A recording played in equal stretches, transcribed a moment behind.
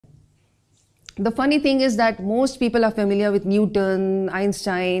The funny thing is that most people are familiar with Newton,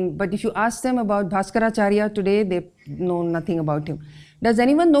 Einstein, but if you ask them about Bhaskaracharya today, they know nothing about him. Does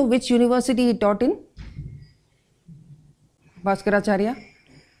anyone know which university he taught in? Bhaskaracharya?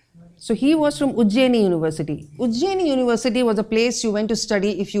 So he was from Ujjaini University. Ujjaini University was a place you went to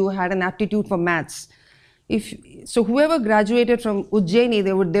study if you had an aptitude for maths. So whoever graduated from Ujjaini,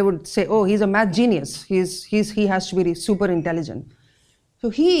 they would say, oh, he's a math genius. He has to be super intelligent. So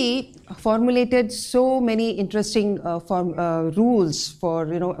he formulated so many interesting rules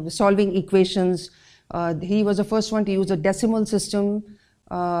for solving equations. He was the first one to use a decimal system.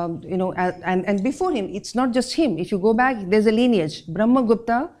 And before him, it's not just him. If you go back, there's a lineage.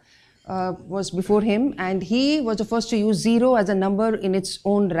 Brahmagupta was before him, and he was the first to use zero as a number in its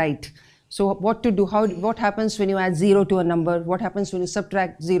own right. So what to do, what happens when you add zero to a number, what happens when you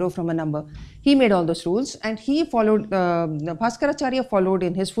subtract zero from a number. He made all those rules, and he followed, Bhaskaracharya followed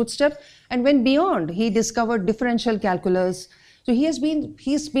in his footsteps and went beyond. He discovered differential calculus. So he's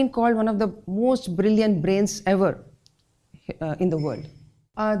been called one of the most brilliant brains ever in the world.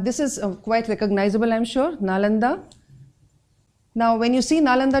 This is quite recognizable, I'm sure, Nalanda. Now, when you see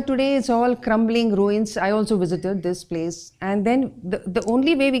Nalanda today, it's all crumbling ruins. I also visited this place. And then the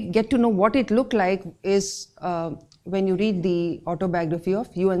only way we get to know what it looked like is when you read the autobiography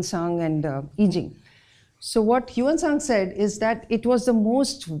of Yuan Sang and Yi Jing. So what Yuan Sang said is that it was the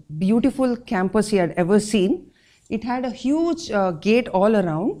most beautiful campus he had ever seen. It had a huge gate all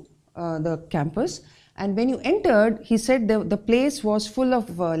around the campus. And when you entered, he said the place was full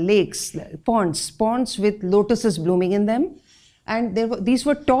of lakes, ponds with lotuses blooming in them. And these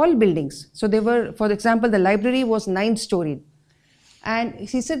were tall buildings. So they were, for example, the library was 9-storied. And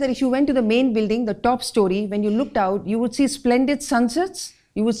he said that if you went to the main building, the top story, when you looked out, you would see splendid sunsets,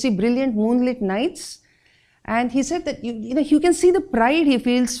 you would see brilliant moonlit nights. And he said that you can see the pride he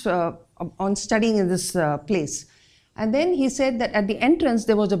feels on studying in this place. And then he said that at the entrance,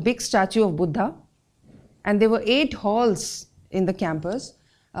 there was a big statue of Buddha. And there were 8 halls in the campus,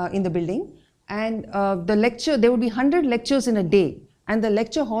 in the building. And there would be 100 lectures in a day, and the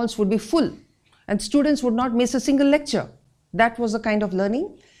lecture halls would be full, and students would not miss a single lecture. That was the kind of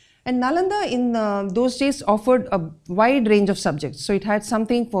learning. And Nalanda in those days offered a wide range of subjects, so it had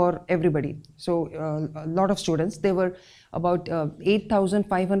something for everybody. So a lot of students. There were about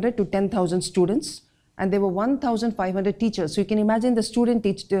 8,500 to 10,000 students, and there were 1,500 teachers. So you can imagine the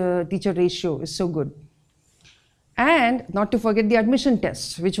student-teacher ratio is so good. And not to forget the admission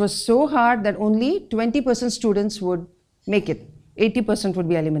test, which was so hard that only 20% students would make it. 80% would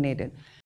be eliminated.